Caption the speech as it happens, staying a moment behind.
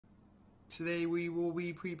Today we will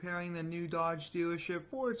be preparing the new Dodge dealership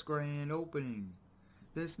for its grand opening.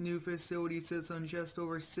 This new facility sits on just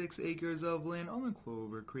over 6 acres of land on the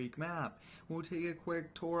Clover Creek Map. We'll take a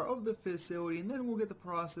quick tour of the facility and then we'll get the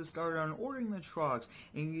process started on ordering the trucks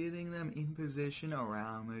and getting them in position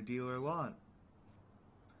around the dealer lot.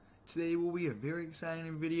 Today will be a very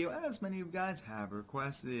exciting video as many of you guys have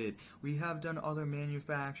requested. We have done other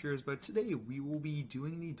manufacturers, but today we will be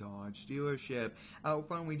doing the Dodge dealership. Out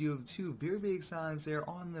front we do have two very big signs there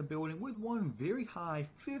on the building with one very high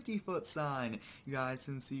 50-foot sign. You guys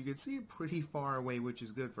can see it pretty far away, which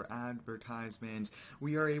is good for advertisements.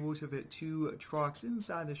 We are able to fit two trucks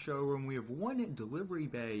inside the showroom. We have one delivery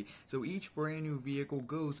bay, so each brand new vehicle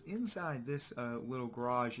goes inside this little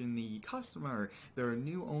garage and the customer, their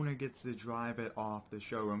new owner, gets to drive it off the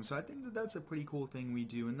showroom. So I think that that's a pretty cool thing we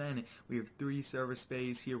do. And then we have 3 service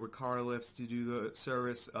bays here with car lifts to do the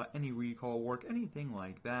service, any recall work, anything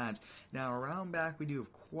like that. Now around back we do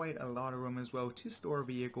have quite a lot of room as well to store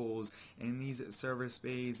vehicles. And these service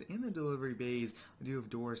bays, in the delivery bays, we do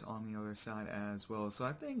have doors on the other side as well. So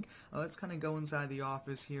I think let's kind of go inside the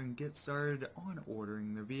office here and get started on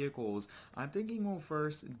ordering the vehicles. I'm thinking we'll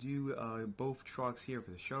first do both trucks here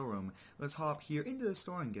for the showroom. Let's hop here into the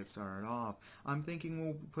store and get started off. I'm thinking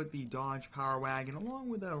we'll put the Dodge Power Wagon along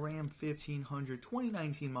with a Ram 1500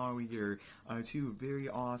 2019 model year, two very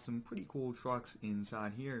awesome, pretty cool trucks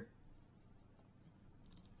inside here.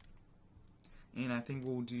 And I think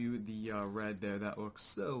we'll do the red there. That looks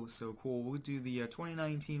so cool. We'll do the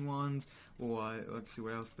 2019 ones. Well, let's see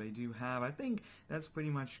what else they do have. I think that's pretty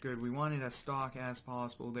much good. We want it as stock as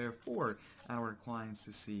possible there for our clients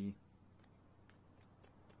to see.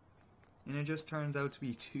 And it just turns out to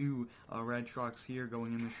be two red trucks here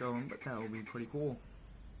going in the showroom, but that will be pretty cool.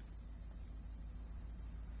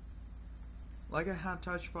 Like I have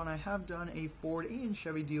touched upon, I have done a Ford and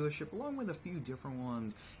Chevy dealership along with a few different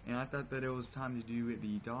ones, and I thought that it was time to do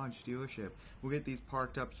the Dodge dealership. We'll get these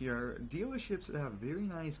parked up here. Dealerships that have very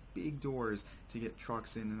nice big doors to get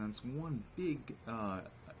trucks in, and that's one big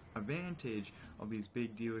advantage of these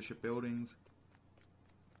big dealership buildings.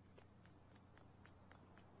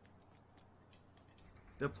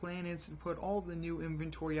 The plan is to put all the new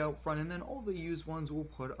inventory out front and then all the used ones we'll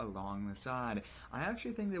put along the side. I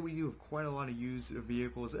actually think that we do have quite a lot of used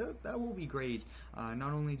vehicles. That will be great.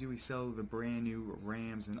 Not only do we sell the brand new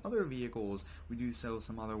Rams and other vehicles, we do sell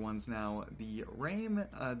some other ones now. The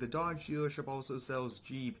the Dodge dealership also sells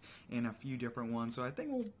Jeep and a few different ones, so I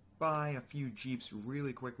think we'll buy a few Jeeps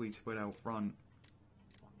really quickly to put out front.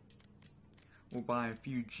 We'll buy a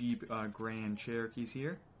few Jeep Grand Cherokees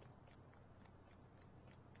here.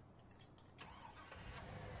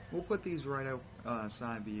 We'll put these right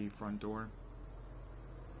outside the front door.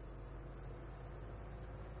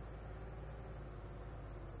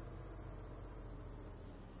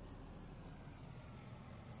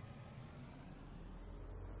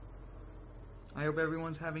 I hope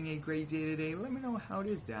everyone's having a great day today. Let me know how it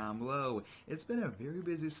is down below. It's been a very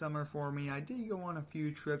busy summer for me. I did go on a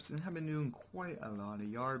few trips and have been doing quite a lot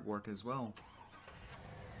of yard work as well.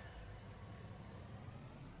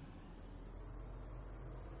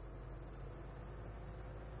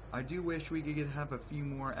 I do wish we could have a few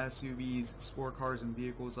more SUVs, sport cars, and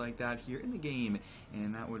vehicles like that here in the game,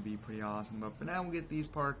 and that would be pretty awesome. But for now, we'll get these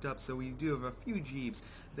parked up, so we do have a few Jeeps.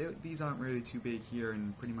 These aren't really too big here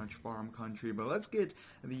in pretty much farm country, but let's get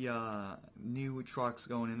the new trucks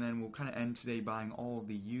going, and then we'll kind of end today buying all of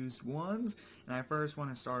the used ones. And I first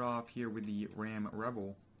want to start off here with the Ram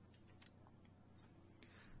Rebel.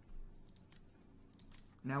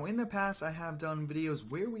 Now in the past I have done videos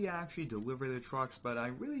where we actually deliver the trucks, but I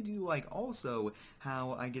really do like also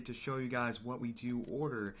how I get to show you guys what we do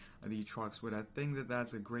order the trucks with. I think that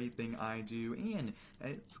that's a great thing I do, and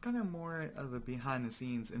it's kind of more of the behind the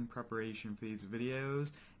scenes in preparation for these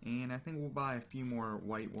videos. And I think we'll buy a few more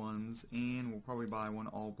white ones, and we'll probably buy one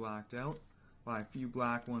all blacked out. Buy a few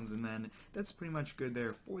black ones, and then that's pretty much good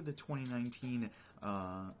there for the 2019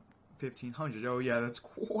 1500. Oh yeah, that's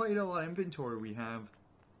quite a lot of inventory we have.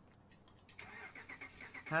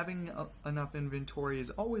 Having enough inventory is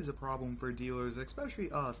always a problem for dealers, especially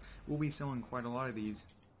us. We'll be selling quite a lot of these.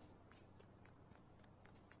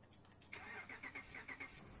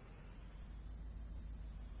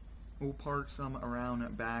 We'll park some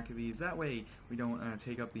around back of these. That way we don't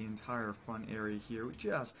take up the entire front area here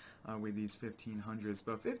just with these 1500s.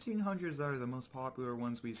 But 1500s are the most popular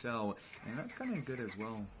ones we sell, and that's kind of good as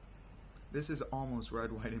well. This is almost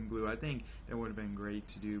red, white, and blue. I think that would have been great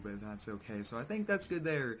to do, but that's okay. So I think that's good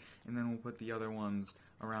there. And then we'll put the other ones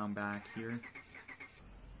around back here.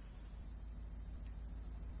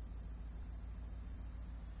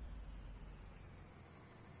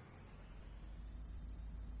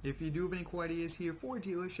 If you do have any cool ideas here for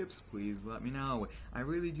dealerships, please let me know. I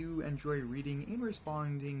really do enjoy reading and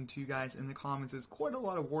responding to you guys in the comments. It's quite a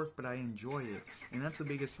lot of work, but I enjoy it. And that's the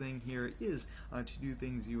biggest thing here is to do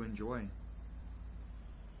things you enjoy.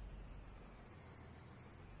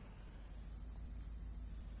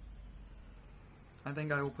 I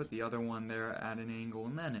think I will put the other one there at an angle,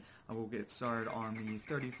 and then I will get started on the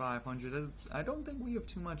 3500. I don't think we have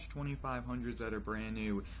too much 2500s that are brand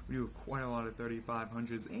new. We do have quite a lot of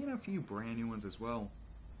 3500s and a few brand new ones as well.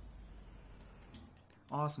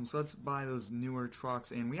 Awesome, so let's buy those newer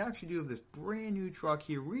trucks, and we actually do have this brand new truck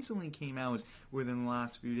here, recently came out within the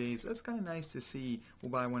last few days. That's kind of nice to see.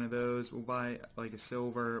 We'll buy one of those. We'll buy like a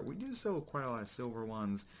silver. We do sell quite a lot of silver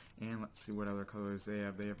ones, and let's see what other colors they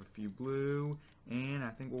have. They have a few blue, and I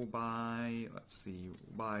think we'll buy, let's see,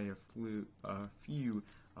 we'll buy a few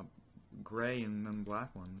gray and then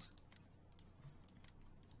black ones.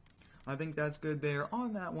 I think that's good there.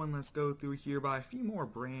 On that one, let's go through here, buy a few more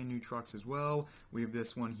brand new trucks as well. We have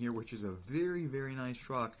this one here, which is a very, very nice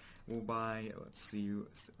truck. We'll buy, let's see,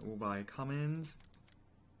 we'll buy Cummins.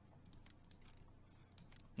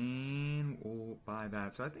 And we'll buy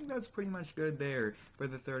that. So I think that's pretty much good there for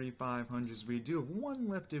the 3500s. We do have one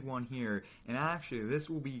lifted one here, and actually this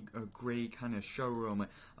will be a great kind of showroom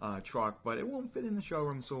truck, but it won't fit in the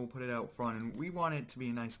showroom, so we'll put it out front, and we want it to be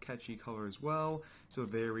a nice catchy color as well. So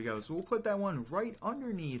there we go. So we'll put that one right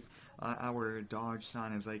underneath our Dodge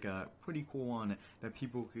sign as like a pretty cool one that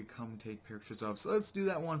people could come take pictures of. So let's do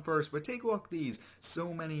that one first, but take a look at these.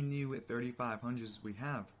 So many new 3500s we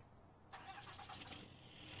have.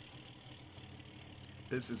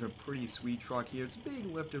 This is a pretty sweet truck here. It's a big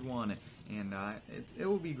lifted one, and it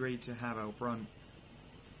will be great to have out front.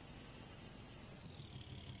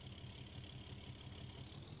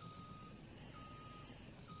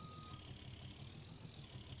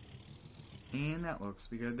 And that looks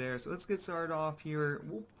pretty good there. So let's get started off here.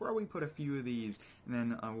 We'll probably put a few of these, and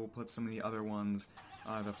then we'll put some of the other ones,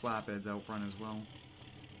 the flatbeds out front as well.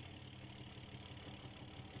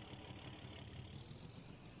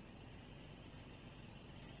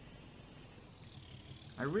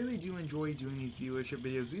 I really do enjoy doing these dealership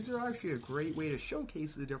videos. These are actually a great way to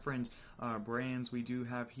showcase the different brands we do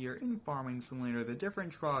have here in Farming Simulator, the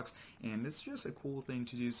different trucks, and it's just a cool thing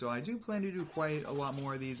to do. So I do plan to do quite a lot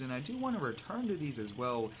more of these, and I do want to return to these as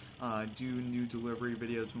well, do new delivery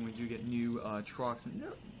videos when we do get new trucks and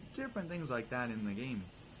different things like that in the game.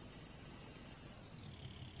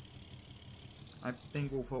 I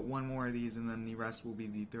think we'll put one more of these, and then the rest will be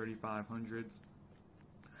the 3500s.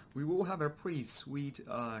 We will have a pretty sweet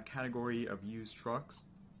category of used trucks.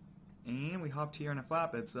 And we hopped here in a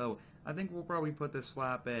flatbed, so I think we'll probably put this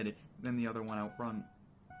flatbed, then the other one out front.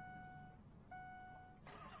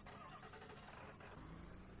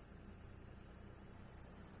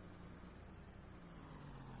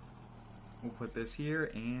 We'll put this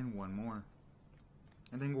here, and one more.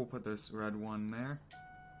 I think we'll put this red one there.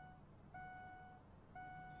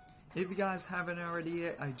 If you guys haven't already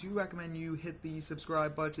yet, I do recommend you hit the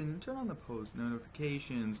subscribe button and turn on the post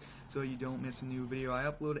notifications so you don't miss a new video. I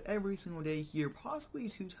upload every single day here, possibly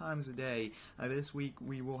 2 times a day. This week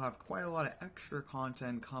we will have quite a lot of extra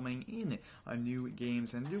content coming in new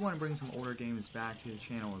games, and I do want to bring some older games back to the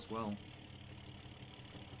channel as well.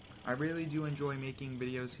 I really do enjoy making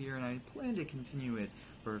videos here, and I plan to continue it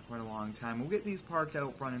for quite a long time. We'll get these parked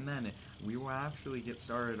out front, and then we will actually get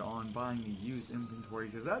started on buying the used inventory,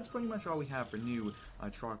 because that's pretty much all we have for new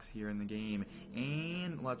trucks here in the game.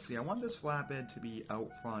 And let's see, I want this flatbed to be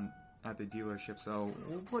out front at the dealership, so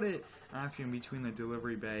we'll put it actually in between the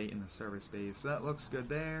delivery bay and the service bays. So that looks good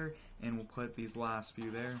there, and we'll put these last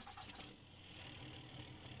few there.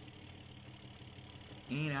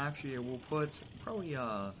 And actually we'll put probably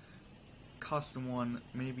a custom one,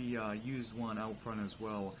 maybe a used one out front as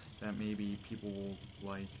well, that maybe people will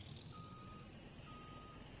like.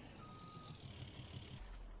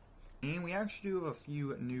 And we actually do have a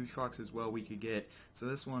few new trucks as well we could get. So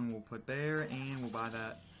this one we'll put there, and we'll buy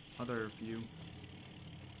that other few.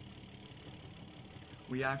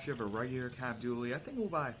 We actually have a regular cab dually. I think we'll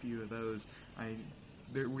buy a few of those.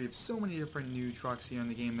 We have so many different new trucks here in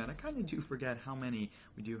the game that I kind of do forget how many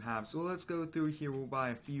we do have. So let's go through here. We'll buy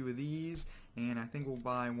a few of these, and I think we'll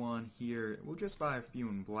buy one here. We'll just buy a few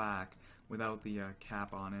in black without the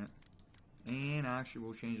cap on it. And actually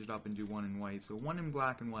we'll change it up and do one in white. So one in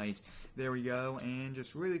black and white. There we go. And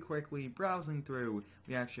just really quickly browsing through,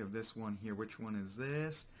 we actually have this one here. Which one is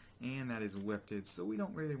this? And that is lifted. So we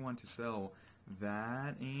don't really want to sell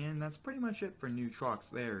that, and that's pretty much it for new trucks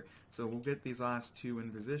there. So we'll get these last 2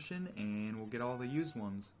 in position, and we'll get all the used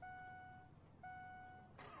ones.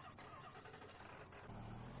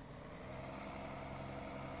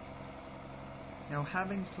 Now,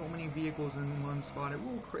 having so many vehicles in one spot, it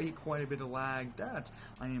will create quite a bit of lag that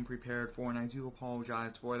I am prepared for, and I do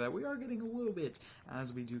apologize for that. We are getting a little bit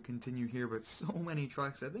as we do continue here, but so many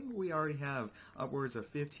trucks. I think we already have upwards of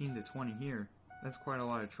 15 to 20 here. That's quite a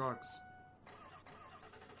lot of trucks.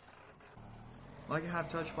 Like I have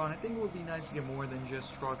touched upon, I think it would be nice to get more than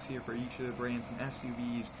just trucks here for each of the brands, and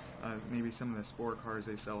SUVs, maybe some of the sport cars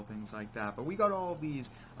they sell, things like that. But we got all of these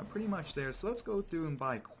pretty much there, so let's go through and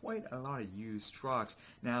buy quite a lot of used trucks.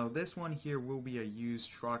 Now, this one here will be a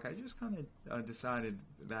used truck. I just kind of decided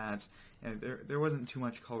that there wasn't too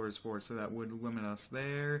much colors for it, so that would limit us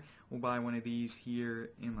there. We'll buy one of these here,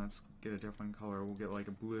 and let's get a different color. We'll get like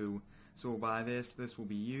a blue. So we'll buy this. This will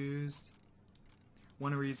be used.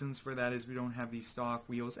 One of the reasons for that is we don't have these stock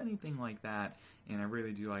wheels, anything like that, and I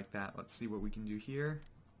really do like that. Let's see what we can do here.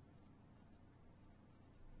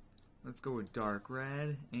 Let's go with dark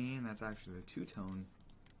red, and that's actually the two-tone.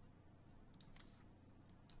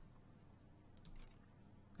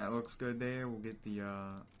 That looks good there. We'll get the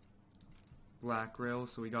black grill.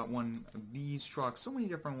 So we got one of these trucks, so many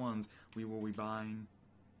different ones we will be buying.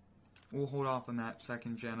 We'll hold off on that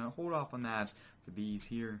second gen, hold off on that for these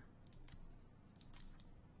here.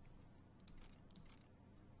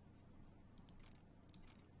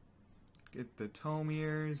 Get the tow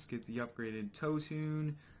mirrors, get the upgraded tow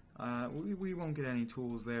tune. We won't get any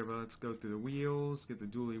tools there, but let's go through the wheels, get the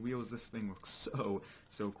dually wheels. This thing looks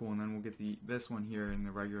so cool. And then we'll get this one here in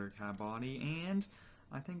the regular cab body, and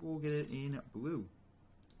I think we'll get it in blue.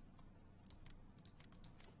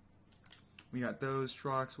 We got those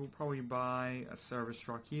trucks. We'll probably buy a service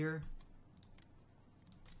truck here.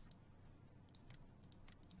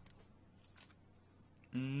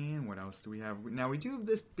 And what else do we have? Now we do have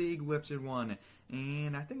this big lifted one,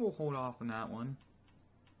 and I think we'll hold off on that one.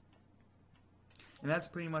 And that's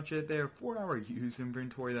pretty much it there for our used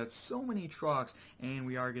inventory. That's so many trucks, and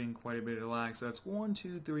we are getting quite a bit of lag. So that's 1,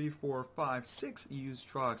 2, 3, 4, 5, 6 used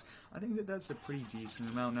trucks. I think that's a pretty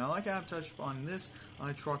decent amount. Now, like I've touched on this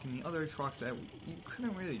truck and the other trucks that you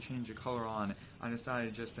couldn't really change the color on, I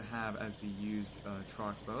decided just to have as the used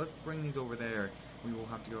trucks. But let's bring these over there. We will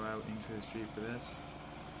have to go out into the street for this.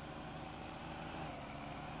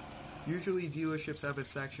 Usually dealerships have a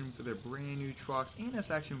section for their brand new trucks and a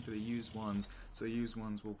section for the used ones, so used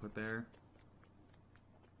ones we'll put there.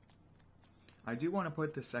 I do want to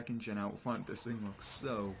put the second gen out front. This thing looks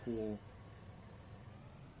so cool.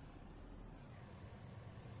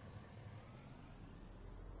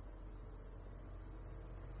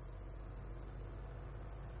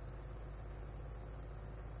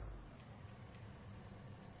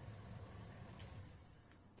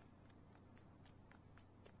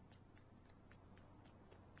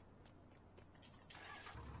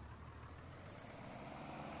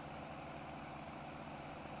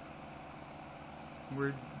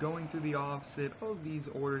 We're going through the opposite of these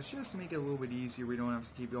orders just to make it a little bit easier. We don't have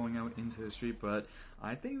to keep going out into the street, but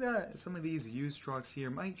I think that some of these used trucks here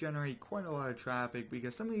might generate quite a lot of traffic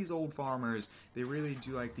because some of these old farmers, they really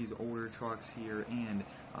do like these older trucks here, and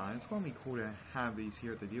it's going to be cool to have these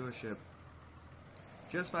here at the dealership.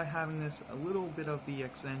 Just by having this, a little bit of the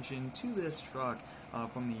extension to this truck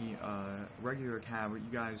from the regular cab, what you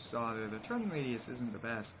guys saw there, the turning radius isn't the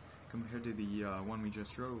best compared to the one we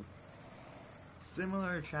just drove.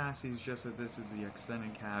 Similar chassis, just that this is the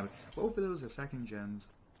extended cab. Both of those are second gens.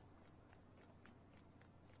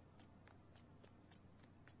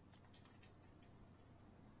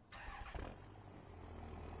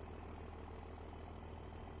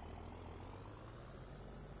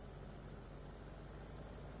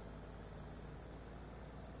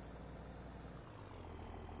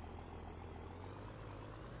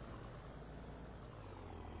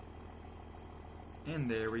 And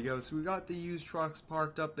there we go. So we got the used trucks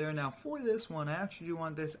parked up there. Now for this one, I actually do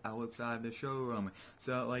want this outside the showroom.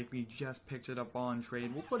 So like we just picked it up on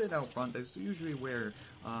trade, we'll put it out front. That's usually where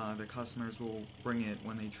the customers will bring it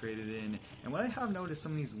when they trade it in. And what I have noticed,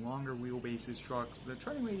 some of these longer wheelbases trucks, the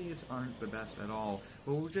turning radius aren't the best at all.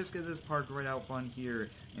 But we'll just get this parked right out front here,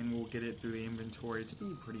 and we'll get it through the inventory to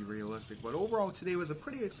be pretty realistic. But overall, today was a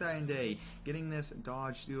pretty exciting day, getting this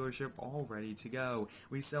Dodge dealership all ready to go.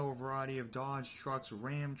 We sell a variety of Dodge trucks,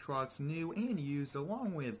 Ram trucks, new and used,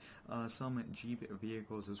 along with some Jeep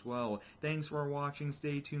vehicles as well. Thanks for watching.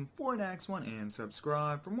 Stay tuned for the next one, and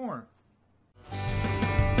subscribe for more.